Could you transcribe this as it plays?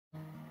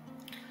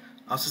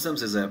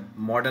OutSystems is a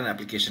modern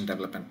application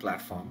development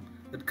platform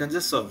that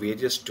consists of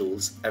various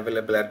tools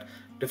available at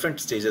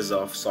different stages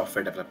of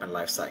software development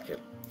lifecycle.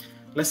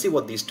 Let's see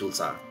what these tools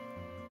are.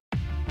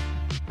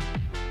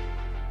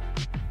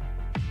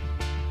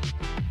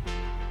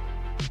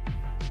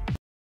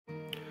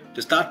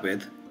 To start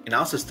with, in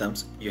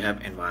OutSystems, you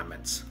have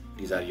environments.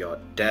 These are your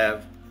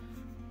dev,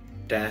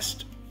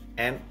 test,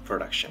 and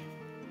production.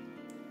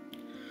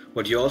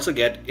 What you also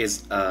get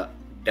is a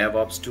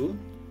DevOps tool,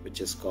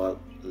 which is called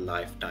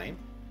Lifetime.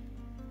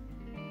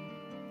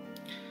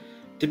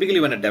 Typically,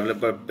 when a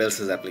developer builds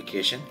his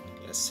application,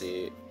 let's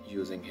say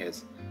using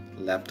his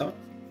laptop,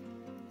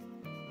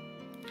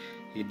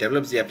 he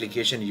develops the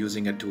application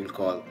using a tool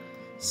called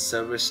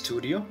Service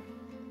Studio,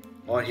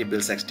 or he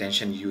builds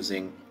extension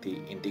using the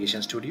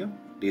Integration Studio.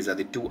 These are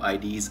the two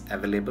IDEs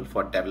available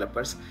for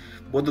developers.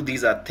 Both of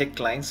these are thick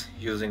lines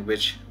using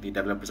which the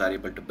developers are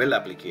able to build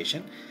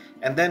application,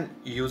 and then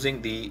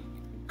using the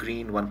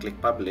green one-click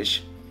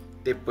publish,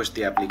 they push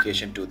the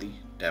application to the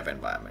dev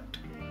environment.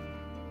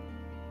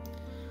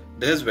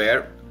 This is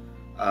where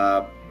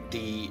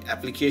the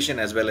application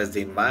as well as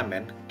the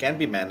environment can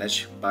be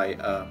managed by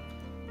a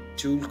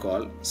tool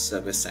called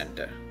Service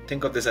Center.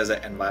 Think of this as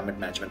an environment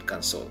management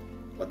console.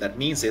 What that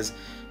means is,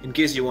 in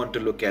case you want to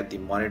look at the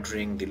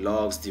monitoring, the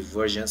logs, the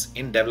versions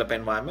in developer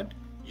environment,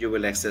 you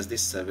will access the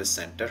Service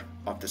Center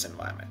of this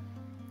environment.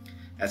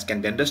 As can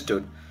be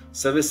understood,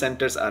 service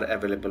centers are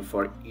available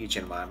for each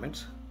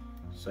environment.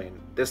 So in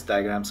this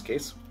diagram's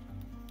case,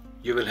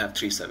 you will have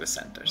 3 service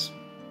centers.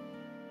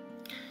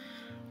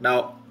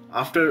 Now,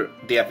 after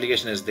the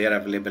application is there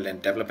available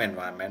in developer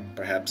environment,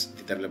 perhaps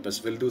the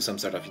developers will do some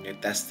sort of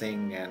unit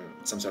testing and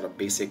some sort of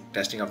basic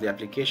testing of the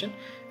application,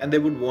 and they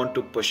would want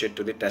to push it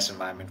to the test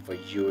environment for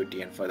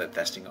UAT and further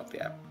testing of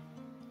the app.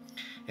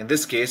 In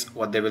this case,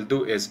 what they will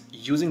do is,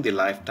 using the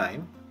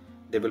lifetime,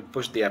 they will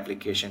push the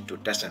application to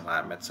test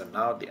environment. So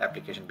now the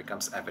application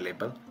becomes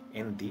available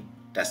in the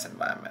test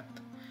environment.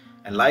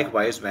 And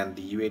likewise, when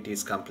the UAT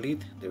is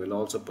complete, they will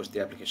also push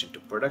the application to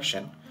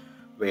production,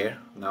 where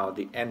now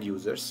the end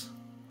users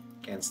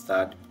can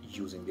start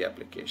using the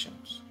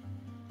applications.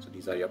 So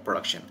these are your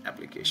production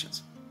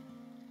applications.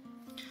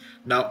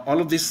 Now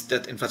all of this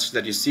infrastructure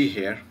that you see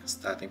here,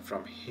 starting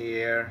from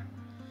here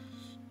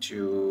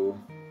to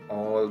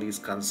all these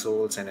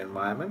consoles and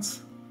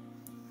environments,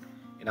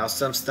 in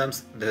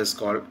OutSystems this is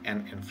called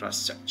an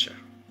infrastructure.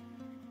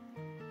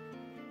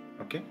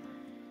 Okay,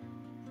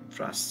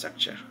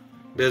 infrastructure.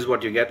 This is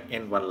what you get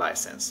in one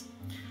license.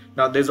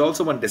 Now there's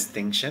also one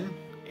distinction.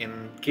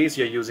 In case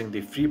you're using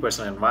the free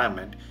personal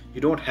environment,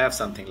 you don't have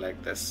something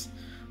like this.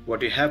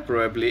 What you have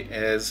probably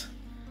is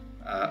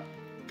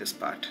this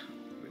part,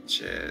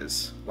 which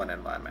is one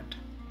environment.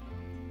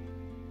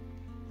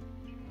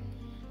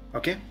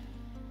 Okay,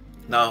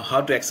 now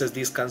how to access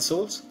these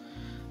consoles?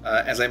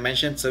 As I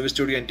mentioned, Service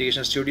Studio and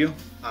Integration Studio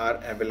are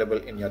available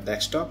in your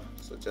desktop.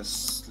 So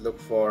just look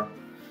for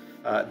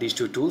these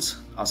two tools.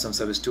 OutSystems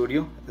Service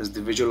Studio is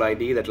the visual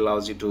IDE that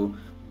allows you to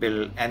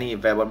build any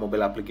web or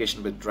mobile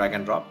application with drag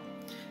and drop.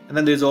 And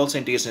then there's also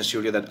Integration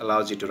Studio that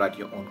allows you to write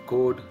your own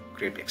code,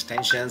 create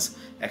extensions,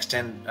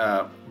 extend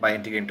by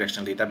integrating to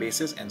external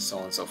databases, and so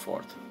on and so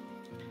forth.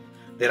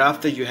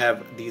 Thereafter, you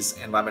have these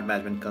environment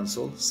management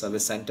console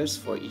service centers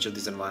for each of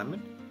these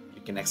environments.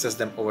 You can access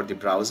them over the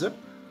browser,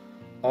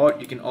 or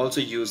you can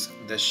also use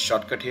this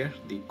shortcut here,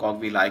 the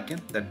cogwheel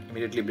icon, that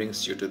immediately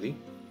brings you to the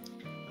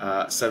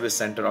service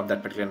center of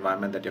that particular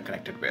environment that you're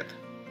connected with.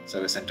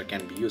 Service center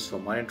can be used for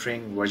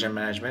monitoring, version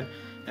management,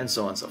 and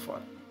so on and so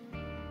forth.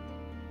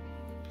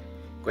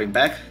 Going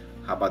back,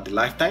 how about the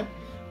lifetime?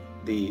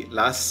 The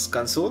last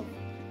console,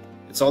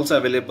 it's also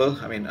available.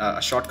 I mean, a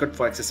shortcut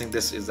for accessing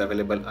this is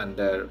available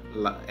under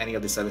any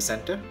of the service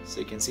center. So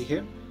you can see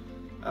here,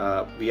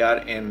 we are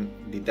in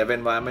the dev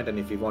environment, and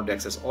if we want to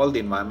access all the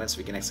environments,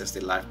 we can access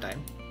the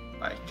lifetime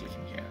by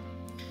clicking here.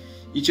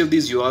 Each of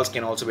these URLs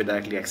can also be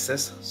directly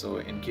accessed. So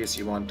in case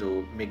you want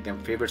to make them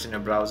favorites in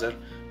your browser,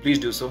 please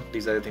do so.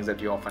 These are the things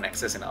that you often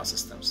access in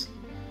OutSystems.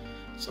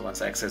 So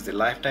once I access the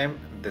lifetime,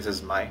 this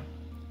is my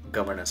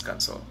governance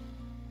console.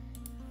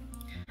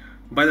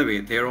 By the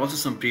way, there are also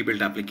some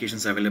pre-built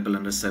applications available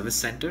under Service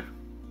Center.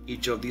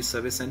 Each of these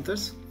service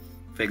centers,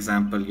 for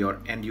example, your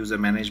end user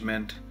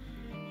management,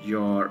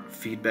 your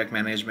feedback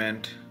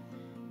management,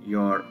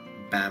 your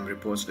BAM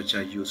reports, which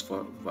are used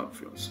for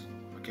workflows.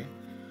 Okay,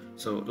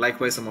 so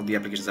likewise, some of the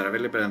applications are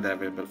available, and they're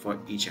available for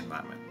each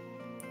environment.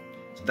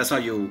 So that's how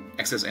you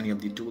access any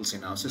of the tools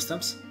in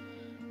OutSystems.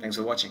 Thanks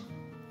for watching.